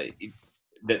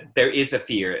 that there is a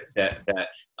fear that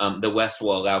the West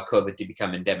will allow COVID to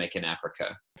become endemic in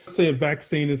Africa. Say a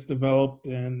vaccine is developed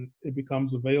and it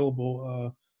becomes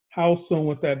available, how soon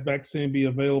would that vaccine be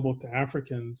available to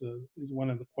Africans is one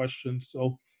of the questions.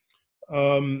 So,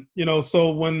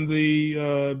 so when the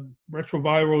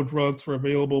retroviral drugs were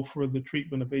available for the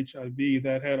treatment of HIV,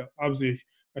 that had obviously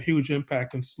a huge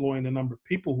impact in slowing the number of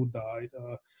people who died.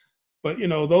 But,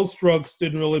 those drugs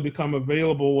didn't really become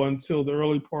available until the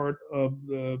early part of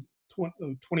the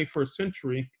 21st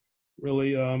century,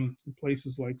 really, in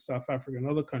places like South Africa and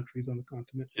other countries on the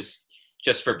continent.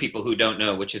 Just for people who don't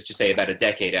know, which is to say about a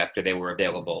decade after they were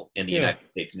available in the United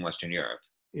States and Western Europe.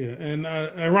 Yeah, and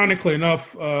ironically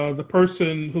enough, the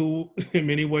person who in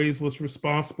many ways was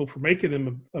responsible for making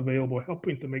them available,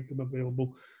 helping to make them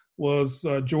available, was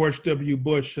George W.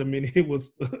 Bush. I mean, it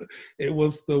was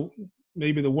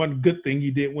maybe the one good thing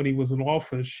he did when he was in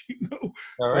office,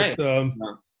 All right.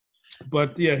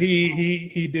 But yeah,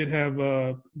 he did have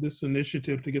this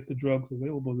initiative to get the drugs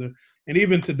available there. And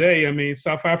even today, I mean,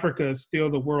 South Africa is still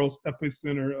the world's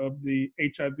epicenter of the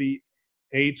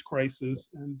HIV/AIDS crisis,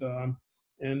 and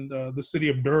the city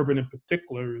of Durban in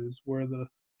particular is where the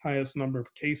highest number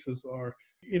of cases are.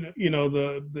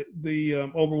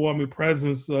 The overwhelming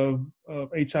presence of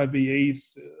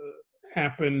HIV/AIDS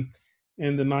happened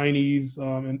in the 90s,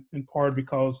 in part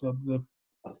because of the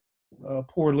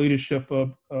poor leadership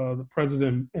of the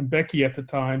president Mbeki at the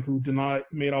time, who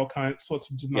made all sorts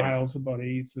of denials about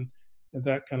AIDS and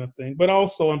that kind of thing. But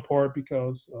also in part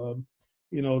because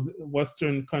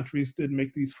Western countries did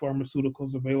make these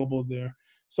pharmaceuticals available there.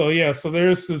 So there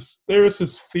is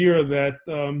this fear that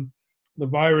the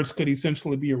virus could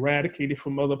essentially be eradicated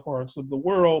from other parts of the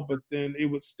world, but then it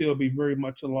would still be very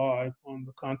much alive on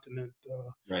the continent.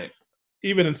 Right.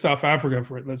 Even in South Africa,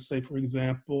 let's say, for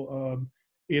example,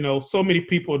 so many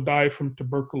people die from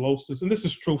tuberculosis, and this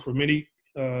is true for many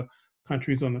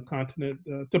countries on the continent.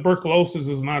 Tuberculosis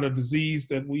is not a disease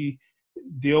that we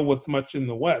deal with much in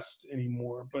the West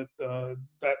anymore, but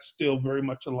that's still very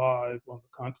much alive on the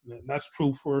continent. And that's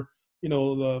true for,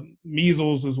 the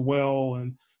measles as well,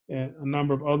 and a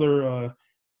number of other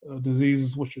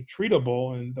diseases which are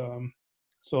treatable. And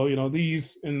so,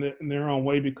 these in their own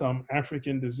way become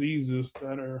African diseases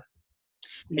that are.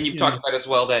 And you've talked about as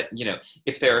well that,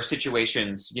 if there are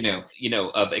situations,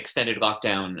 of extended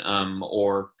lockdown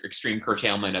or extreme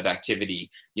curtailment of activity,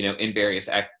 in various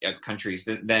countries,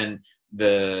 then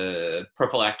the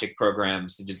prophylactic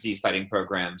programs, the disease fighting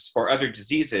programs for other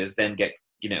diseases then get,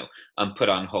 put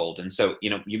on hold. And so,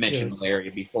 you mentioned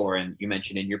malaria before, and you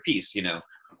mentioned in your piece,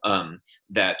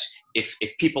 that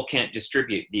if people can't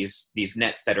distribute these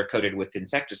nets that are coated with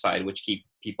insecticide, which keep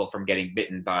people from getting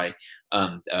bitten by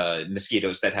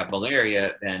mosquitoes that have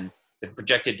malaria, then the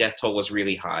projected death toll was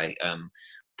really high,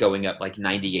 going up like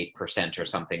 98% or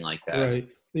something like that. Right.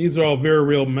 These are all very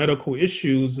real medical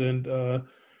issues, and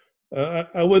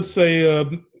I would say,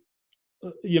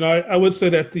 I would say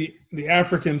that the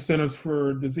African Centers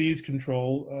for Disease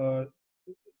Control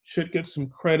should get some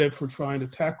credit for trying to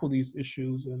tackle these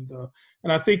issues, and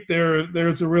I think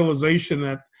there's a realization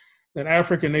that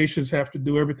African nations have to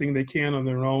do everything they can on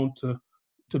their own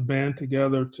to band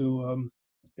together to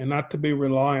and not to be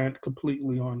reliant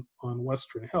completely on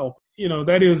Western help.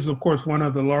 That is, of course, one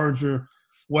of the larger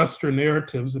Western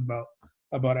narratives about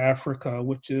Africa,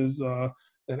 which is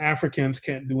that Africans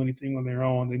can't do anything on their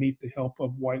own. They need the help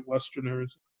of white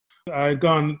Westerners. I had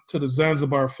gone to the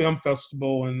Zanzibar Film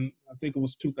Festival, and I think it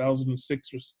was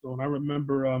 2006 or so, and I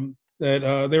remember that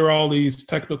there were all these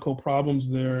technical problems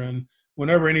there, and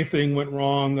whenever anything went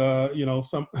wrong,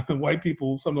 some of the white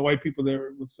people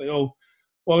there would say, "Oh,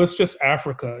 well, it's just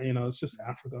Africa, it's just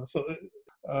Africa." So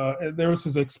there was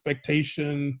this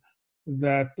expectation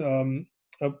that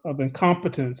of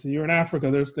incompetence. And you're in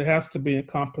Africa, there has to be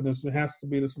incompetence. There has to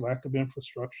be this lack of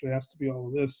infrastructure. There has to be all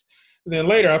of this. And then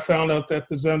later I found out that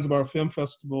the Zanzibar Film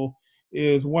Festival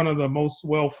is one of the most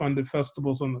well-funded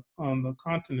festivals on the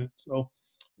continent. So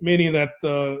meaning that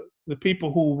the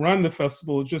people who run the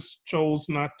festival just chose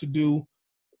not to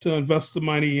invest the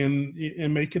money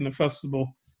in making the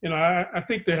festival. I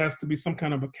think there has to be some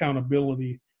kind of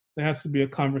accountability. There has to be a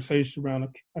conversation around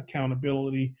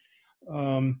accountability.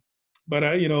 But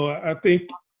I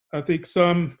think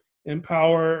some in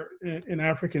power in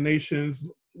African nations,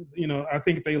 I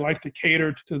think they like to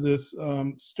cater to this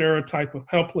stereotype of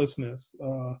helplessness.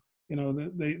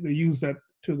 They use that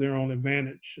to their own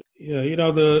advantage.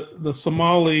 Yeah, the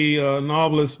Somali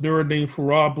novelist Nuruddin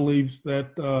Farah believes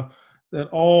that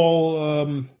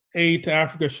all aid to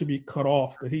Africa should be cut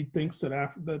off. That he thinks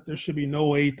that there should be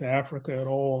no aid to Africa at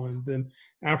all, and then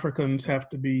Africans have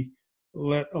to be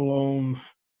let alone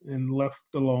and left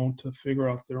alone to figure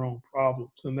out their own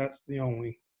problems, and that's the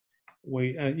only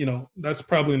way. That's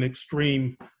probably an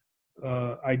extreme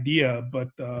idea, but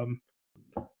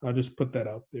I'll just put that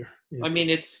out there. Yeah. I mean,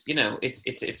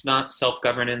 it's not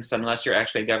self-governance unless you're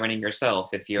actually governing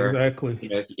yourself. If you're exactly,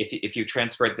 if you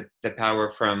transfer the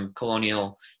power from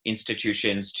colonial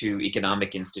institutions to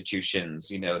economic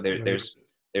institutions,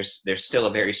 there's still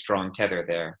a very strong tether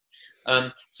there.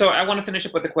 So I want to finish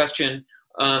up with a question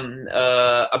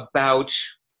about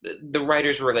the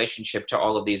writer's relationship to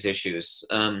all of these issues.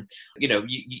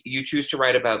 You choose to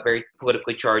write about very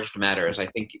politically charged matters. I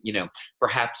think,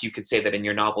 perhaps you could say that in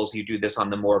your novels, you do this on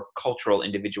the more cultural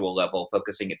individual level,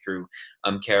 focusing it through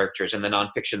characters. And the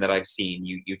nonfiction that I've seen,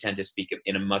 you tend to speak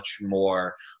in a much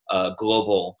more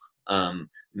global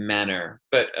manner.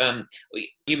 But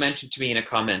you mentioned to me in a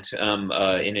comment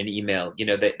in an email,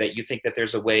 that you think that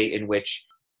there's a way in which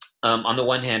on the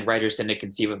one hand, writers tend to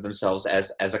conceive of themselves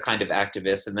as a kind of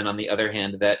activist, and then on the other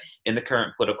hand, that in the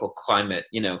current political climate,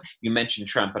 you mentioned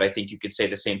Trump, but I think you could say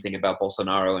the same thing about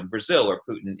Bolsonaro in Brazil, or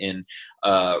Putin in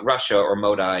Russia, or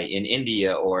Modi in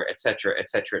India, or et cetera, et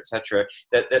cetera, et cetera,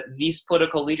 that these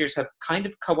political leaders have kind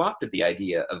of co-opted the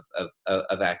idea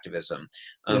of activism.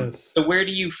 Yes. So where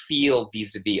do you feel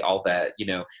vis-a-vis all that,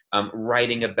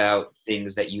 writing about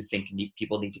things that you think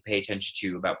people need to pay attention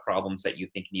to, about problems that you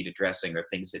think need addressing, or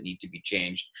things that need to be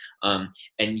changed,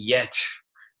 and yet,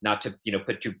 not to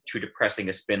put too depressing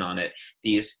a spin on it,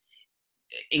 these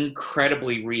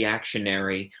incredibly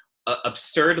reactionary,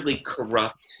 absurdly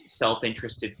corrupt,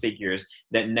 self-interested figures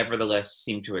that nevertheless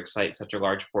seem to excite such a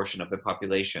large portion of the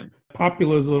population?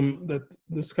 Populism, that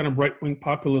this kind of right-wing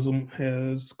populism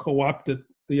has co-opted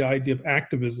the idea of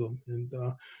activism,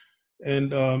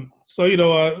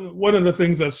 so one of the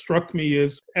things that struck me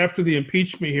is after the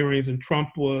impeachment hearings and Trump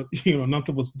was,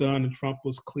 nothing was done and Trump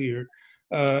was cleared.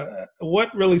 What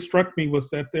really struck me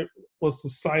was that there was the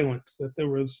silence, that there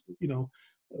was,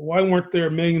 why weren't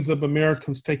there millions of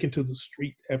Americans taken to the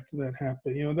street after that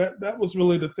happened? That was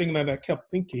really the thing that I kept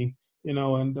thinking,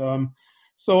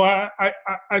 so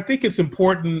I think it's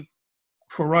important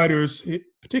for writers,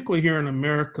 particularly here in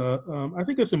America. I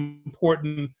think it's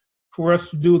important for us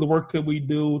to do the work that we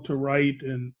do, to write,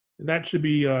 and that should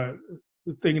be the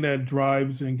thing that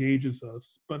drives and engages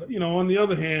us. But on the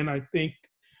other hand, I think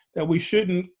that we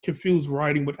shouldn't confuse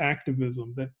writing with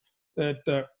activism.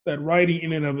 That writing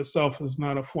in and of itself is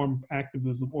not a form of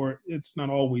activism, or it's not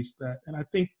always that. And I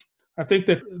think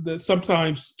that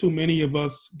sometimes too many of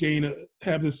us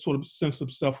have this sort of sense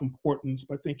of self-importance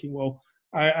by thinking, well,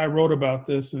 I wrote about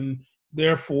this, and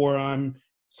therefore I'm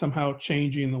somehow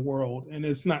changing the world, and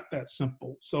it's not that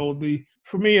simple. So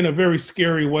for me, in a very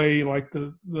scary way, like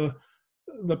the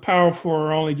powerful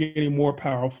are only getting more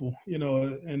powerful,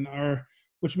 and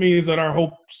which means that our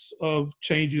hopes of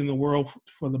changing the world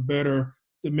for the better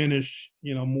diminish,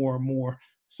 more and more.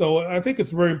 So I think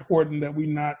it's very important that we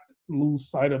not lose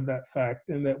sight of that fact,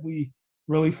 and that we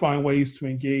really find ways to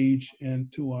engage and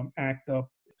to act up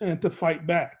and to fight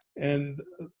back. And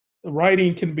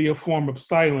writing can be a form of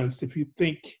silence if you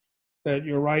think that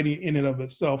your writing in and of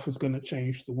itself is going to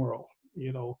change the world.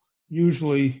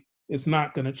 Usually it's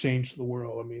not going to change the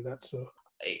world. I mean, that's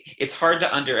it's hard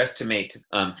to underestimate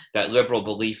that liberal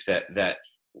belief that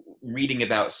reading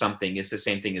about something is the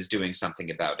same thing as doing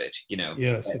something about it.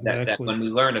 Yes, exactly. That when we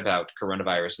learn about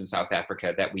coronavirus in South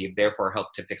Africa, that we have therefore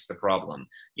helped to fix the problem.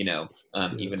 Yes.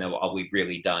 Even though all we've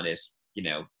really done is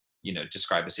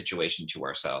describe a situation to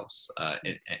ourselves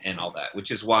and all that,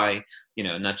 which is why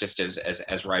not just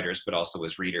as writers but also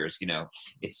as readers,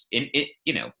 it's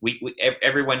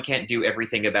everyone can't do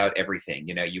everything about everything.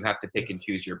 You have to pick and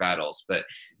choose your battles, but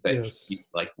Yes.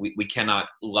 we cannot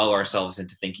lull ourselves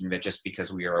into thinking that just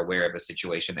because we are aware of a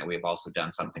situation that we have also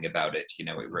done something about it.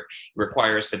 It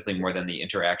requires simply more than the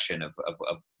interaction of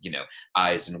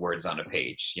eyes and words on a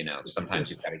page. Sometimes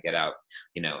you've got to get out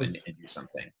and do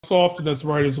something. So often as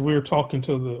writers, we're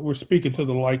speaking to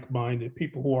the like-minded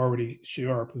people who already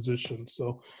share our position.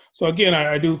 So again,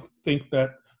 I do think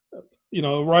that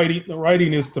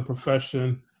writing is the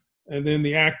profession, and then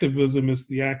the activism is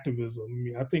the activism. I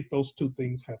mean, I think those two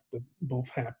things have to both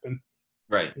happen,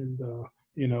 right? And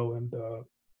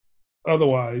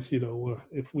otherwise,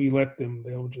 if we let them,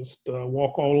 they'll just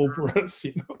walk all over us.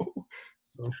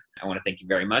 So I want to thank you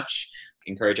very much.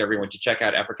 Encourage everyone to check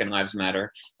out African Lives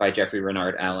Matter by Jeffery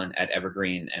Renard Allen at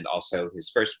Evergreen, and also his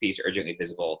first piece, Urgently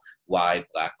Visible, Why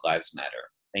Black Lives Matter.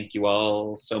 Thank you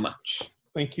all so much.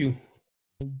 Thank you.